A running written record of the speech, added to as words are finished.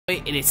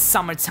It is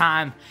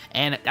summertime,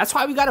 and that's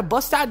why we gotta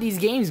bust out these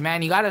games,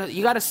 man. You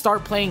gotta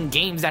start playing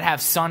games that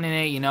have sun in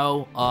it, you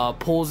know,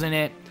 pools in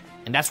it,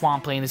 and that's why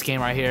I'm playing this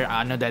game right here.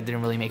 I know that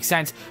didn't really make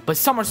sense, but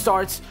summer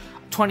starts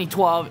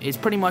 2012 is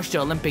pretty much the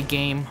Olympic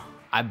game.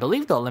 I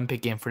believe the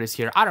Olympic game for this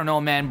year. I don't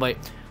know, man, but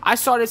I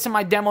saw this in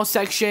my demo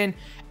section,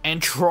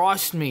 and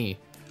trust me,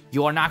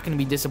 you are not going to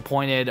be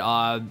disappointed.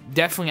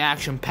 Definitely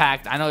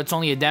action-packed. I know it's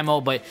only a demo,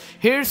 but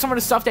here's some of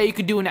the stuff that you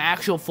could do in the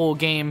actual full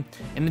game.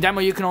 In the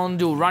demo, you can only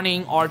do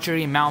running,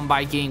 archery, and mountain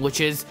biking, which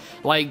is,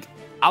 like,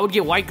 I would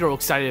get white girl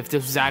excited if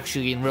this was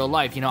actually in real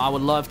life. You know, I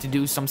would love to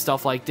do some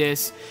stuff like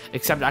this,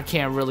 except I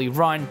can't really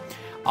run.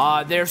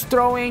 There's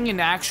throwing in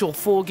the actual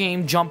full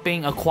game,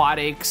 jumping,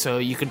 aquatic, so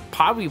you could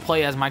probably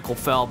play as Michael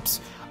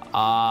Phelps.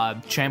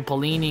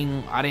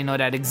 Trampolining, I didn't know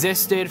that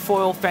existed.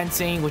 Foil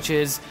fencing, which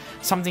is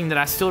something that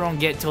I still don't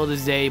get till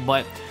this day,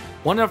 but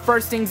one of the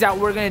first things that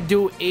we're gonna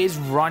do is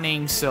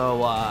running. So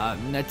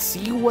let's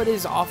see what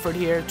is offered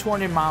here.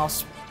 200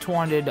 miles,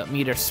 200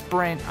 meter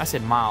sprint. I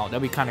said mile,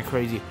 that'd be kind of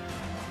crazy.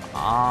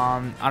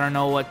 I don't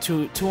know what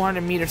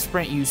 200 meter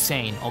sprint.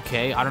 Usain,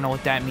 okay, I don't know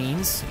what that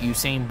means.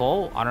 Usain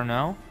Bolt, I don't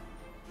know,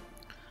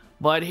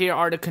 but here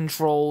are the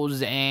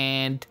controls,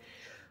 and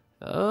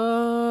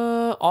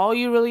all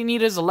you really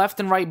need is a left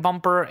and right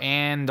bumper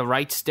and the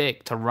right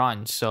stick to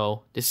run.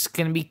 So this is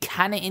gonna be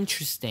kind of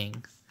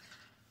interesting.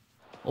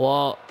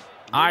 Well,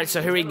 alright,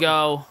 so here we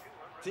go.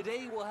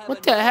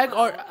 What the heck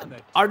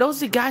are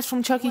those the guys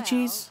from Chuck E.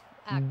 Cheese?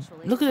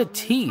 Look at the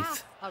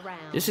teeth.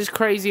 This is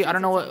crazy. I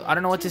don't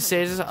know what this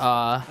is.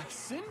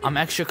 I'm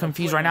extra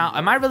confused right now.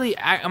 Am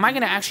I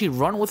gonna actually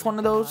run with one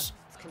of those?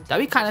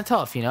 That'd be kind of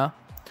tough, you know.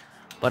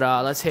 But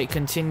let's hit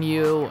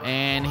continue,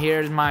 and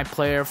here's my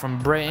player from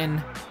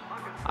Britain.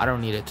 I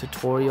don't need a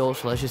tutorial,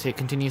 so let's just hit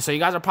continue. So you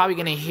guys are probably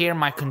going to hear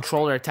my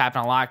controller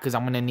tapping a lot because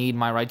I'm going to need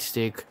my right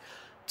stick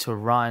to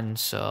run.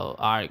 So,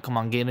 alright, come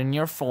on, get in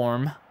your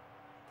form.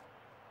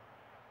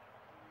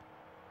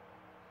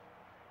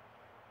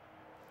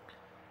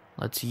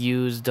 Let's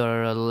use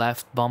the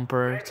left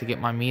bumper to get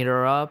my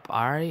meter up.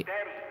 Alright.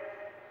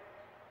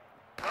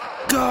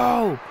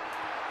 Go!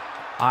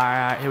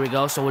 Alright, here we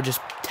go. So we're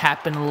just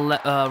tapping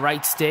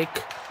right stick,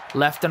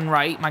 left and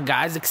right. My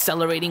guy's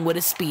accelerating with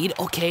his speed.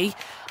 Okay.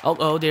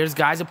 Oh, there's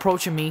guys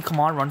approaching me. Come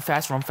on, run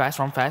fast, run fast,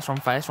 run fast, run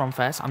fast, run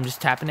fast. I'm just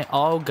tapping it.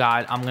 Oh,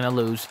 God, I'm going to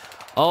lose.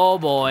 Oh,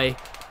 boy.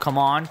 Come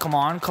on, come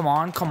on, come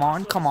on, come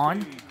on, come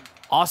on.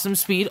 Awesome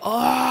speed.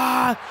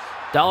 Ah!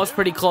 That was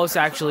pretty close,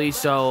 actually.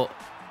 So,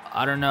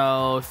 I don't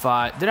know if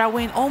did I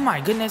win? Oh,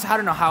 my goodness. I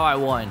don't know how I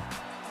won.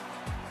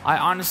 I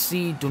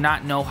honestly do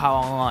not know how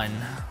I won.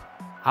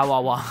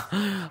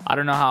 I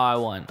don't know how I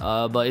won.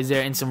 But is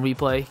there instant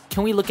replay?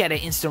 Can we look at an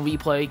instant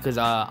replay? Because,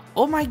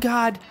 oh my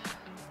God.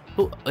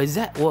 Who is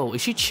that? Whoa,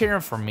 is she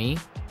cheering for me?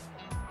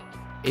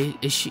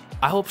 Is she?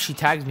 I hope she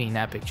tags me in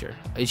that picture.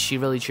 Is she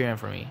really cheering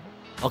for me?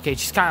 Okay,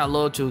 she's kind of a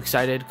little too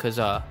excited because,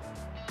 I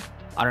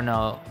don't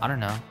know.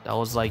 That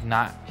was like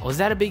not, was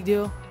that a big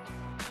deal?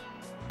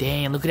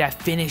 Dang, look at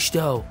that finish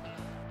though.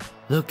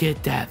 Look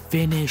at that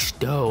finish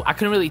though. I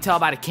couldn't really tell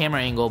by the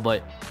camera angle,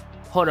 but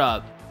hold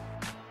up.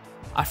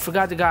 I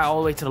forgot the guy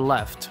all the way to the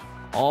left.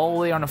 All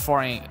the way on the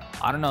far end.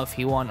 I don't know if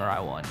he won or I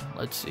won.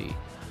 Let's see.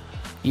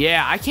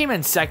 Yeah, I came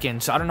in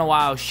second, so I don't know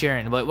why I was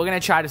cheering. But we're going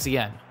to try this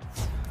again.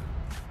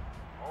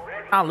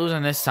 Not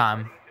losing this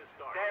time.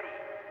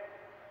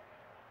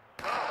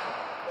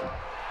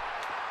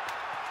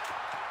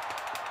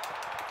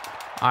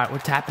 Alright, we're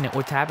tapping it.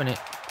 We're tapping it.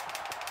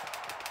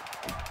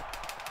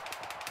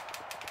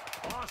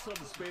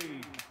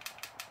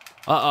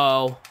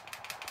 Uh-oh.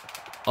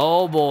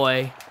 Oh,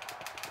 boy.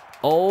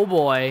 Oh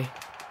boy.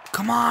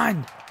 Come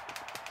on.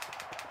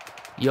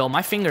 Yo,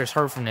 my fingers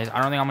hurt from this. I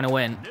don't think I'm gonna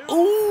win.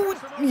 Ooh,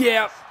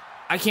 yeah.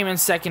 I came in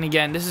second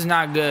again. This is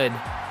not good.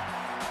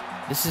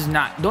 This is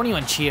not. Don't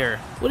even cheer.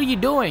 What are you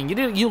doing?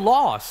 You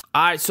lost.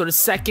 Alright, so the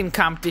second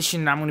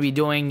competition I'm gonna be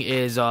doing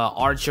is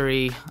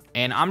archery.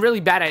 And I'm really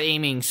bad at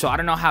aiming, so I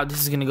don't know how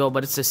this is gonna go,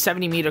 but it's a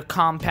 70-meter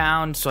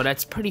compound, so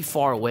that's pretty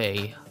far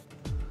away.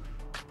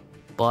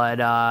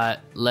 But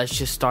let's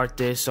just start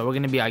this. So we're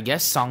gonna be, I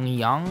guess, Sung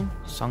Young.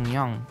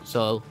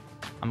 So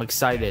I'm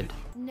excited.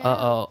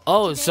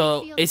 Oh,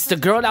 so it's the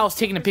girl that was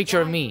taking a picture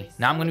of me.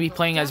 Now I'm gonna be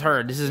playing as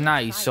her. This is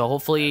nice. So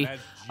hopefully,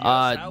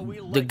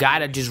 the guy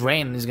that just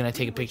ran is gonna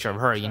take a picture of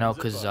her. You know,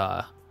 because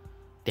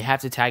they have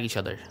to tag each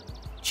other,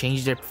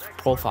 change their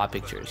profile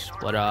pictures.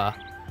 But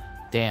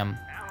damn,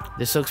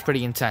 this looks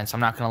pretty intense. I'm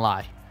not gonna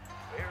lie.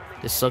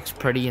 This looks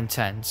pretty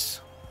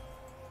intense.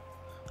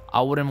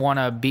 I wouldn't want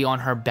to be on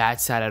her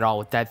bad side at all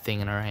with that thing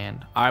in her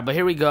hand. Alright, but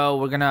here we go.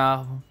 We're going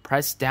to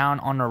press down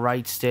on the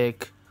right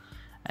stick.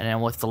 And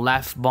then with the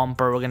left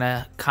bumper, we're going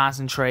to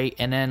concentrate.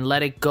 And then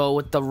let it go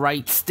with the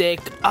right stick.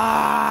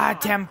 Ah,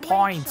 10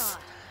 points.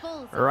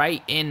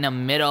 Right in the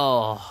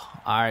middle.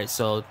 Alright,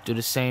 so do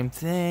the same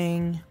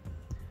thing.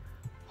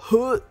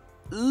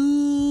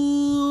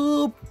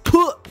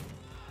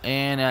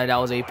 And that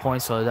was 8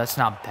 points, so that's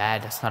not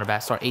bad. That's not a bad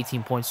start.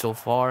 18 points so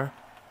far.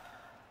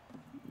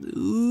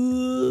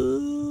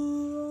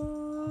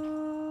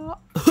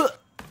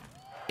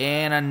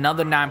 And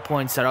another 9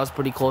 points. That was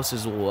pretty close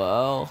as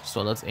well.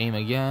 So let's aim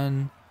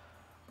again.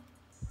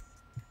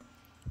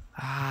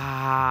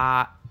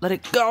 Let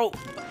it go.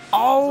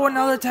 Oh,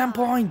 another 10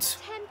 points.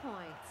 10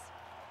 points.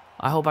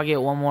 I hope I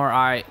get one more.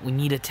 All right, we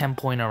need a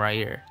 10-pointer right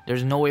here.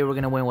 There's no way we're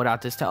going to win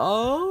without this 10.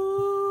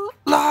 Oh,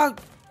 look.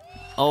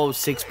 Oh,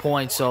 6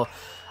 points. So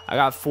I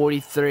got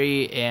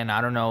 43, and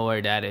I don't know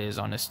where that is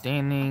on the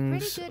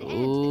standings.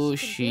 Ooh,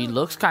 she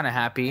looks kind of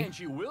happy. And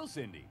she will,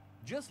 Cindy.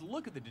 Just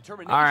look at the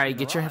determination. All right,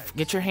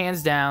 get your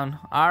hands down.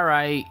 All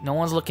right, no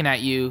one's looking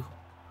at you.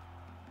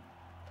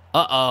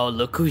 Uh-oh,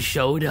 look who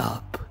showed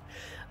up.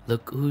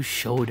 Look who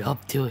showed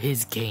up to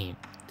his game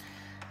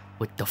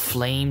with the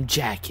flame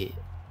jacket.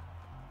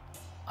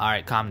 All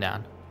right, calm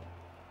down.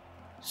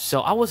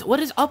 So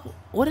what is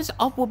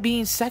up with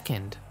being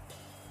second?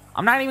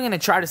 I'm not even gonna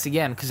try this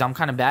again because I'm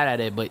kind of bad at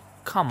it, but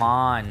come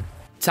on.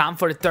 Time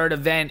for the third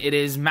event. It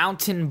is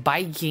mountain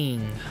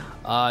biking.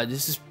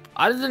 This is,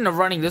 other than the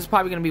running, this is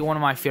probably gonna be one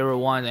of my favorite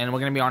ones, and we're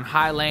gonna be on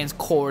Highlands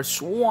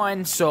Course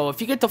 1. So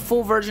if you get the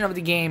full version of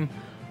the game,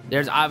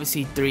 there's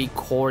obviously 3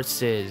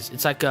 courses.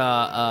 It's like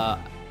a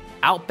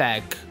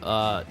Outback.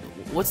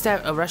 What's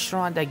that? A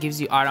restaurant that gives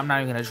you? Alright, I'm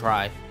not even gonna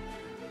try.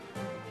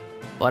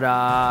 But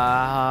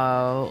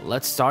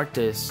let's start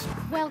this.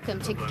 Welcome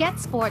to Get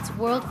Sports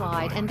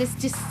Worldwide and this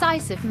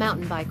decisive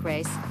mountain bike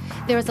race.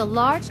 There is a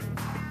large...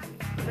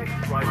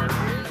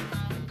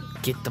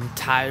 Get them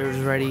tires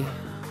ready.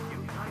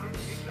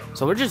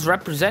 So we're just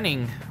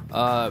representing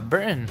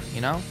Britain,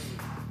 you know?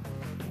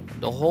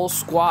 The whole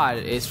squad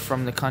is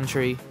from the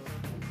country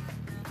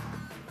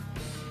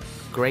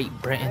Great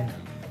Britain.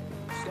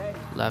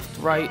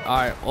 Left, right.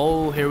 Alright.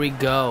 Oh, here we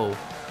go.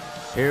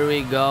 Here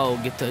we go.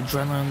 Get the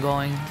adrenaline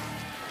going.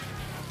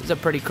 This is a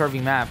pretty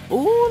curvy map.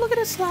 Ooh, look at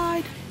this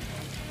slide.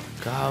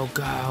 Go,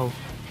 go.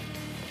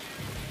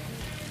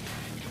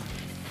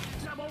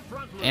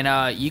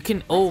 And you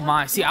can, oh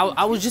my, see,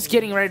 I was just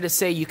getting ready to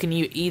say you can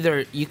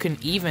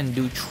even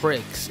do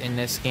tricks in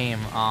this game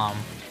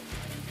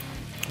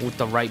with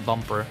the right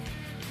bumper.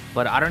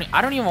 But I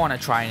don't even want to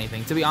try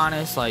anything, to be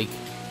honest. Like,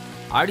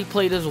 I already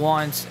played this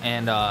once,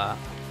 and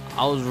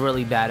I was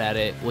really bad at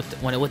it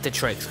with the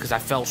tricks because I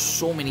fell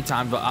so many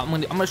times. But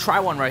I'm gonna try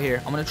one right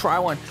here. I'm gonna try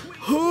one.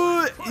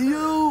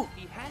 You.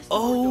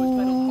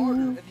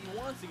 Oh.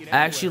 I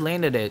actually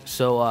landed it.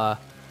 So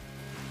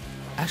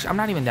actually, I'm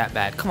not even that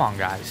bad. Come on,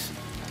 guys.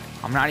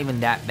 I'm not even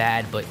that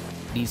bad. But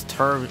these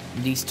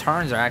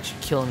turns are actually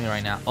killing me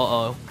right now.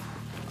 Uh-oh.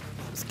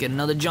 Let's get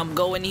another jump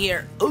going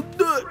here.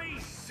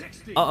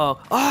 Uh-oh.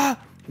 Ah.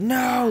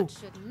 No.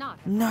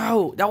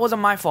 No. That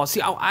wasn't my fault.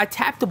 See, I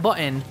tapped the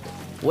button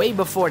way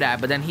before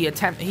that, but then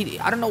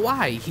I don't know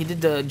why he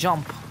did the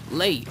jump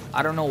late.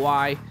 I don't know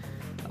why.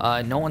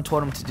 No one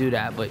told him to do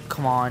that, but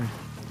come on.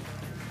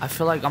 I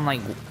feel like I'm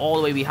like all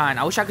the way behind.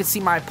 I wish I could see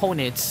my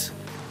opponents.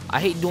 I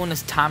hate doing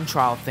this time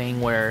trial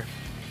thing where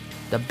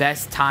the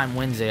best time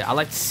wins it. I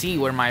like to see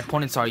where my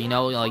opponents are, you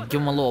know, like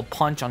give them a little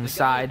punch on the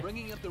side,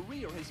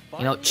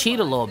 you know, cheat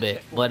a little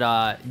bit.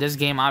 But this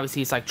game,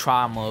 obviously, it's like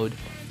trial mode.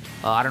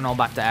 I don't know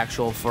about the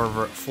actual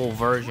full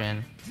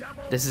version.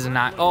 This is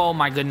not. Oh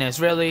my goodness,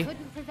 really?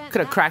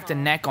 Could have cracked the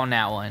neck on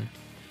that one.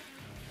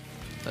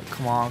 But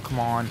come on, come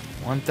on.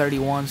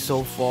 131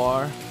 so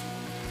far.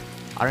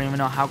 I don't even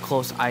know how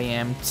close I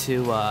am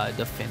to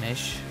the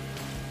finish.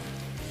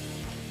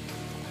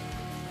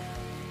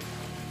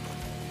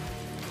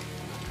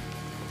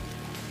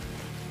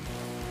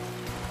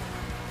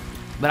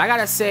 But I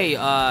gotta say,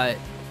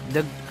 the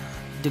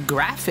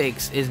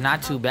graphics is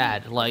not too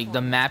bad. Like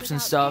the maps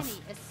and stuff.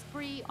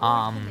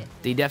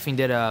 They definitely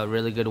did a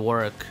really good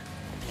work.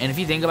 And if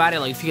you think about it,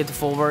 like if you get the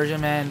full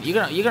version, man,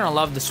 you're gonna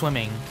love the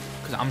swimming,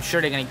 because I'm sure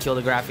they're gonna kill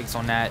the graphics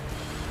on that.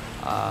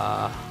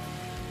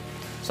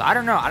 So I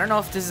don't know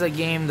if this is a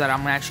game that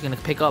I'm actually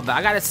gonna pick up, but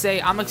I gotta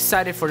say I'm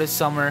excited for this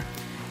summer.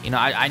 You know,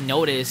 I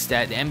noticed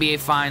that the NBA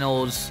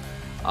Finals,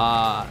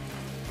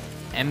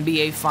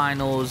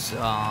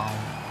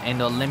 and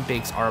the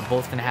Olympics are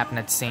both gonna happen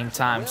at the same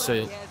time.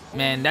 So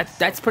man,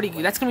 that's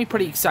gonna be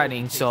pretty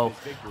exciting. So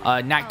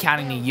not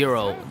counting the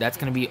Euro, that's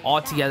gonna be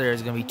all together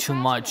is gonna be too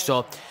much.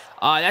 So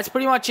that's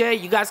pretty much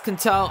it. You guys can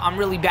tell I'm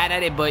really bad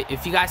at it, but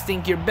if you guys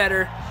think you're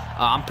better,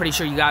 I'm pretty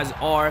sure you guys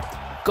are.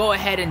 Go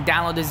ahead and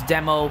download this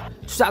demo.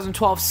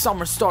 2012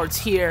 summer starts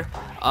here.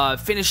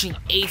 Finishing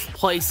 8th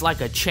place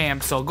like a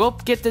champ. So go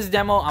get this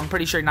demo. I'm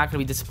pretty sure you're not gonna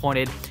be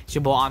disappointed. It's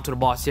your boy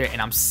AntoDaBoss here,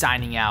 and I'm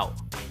signing out.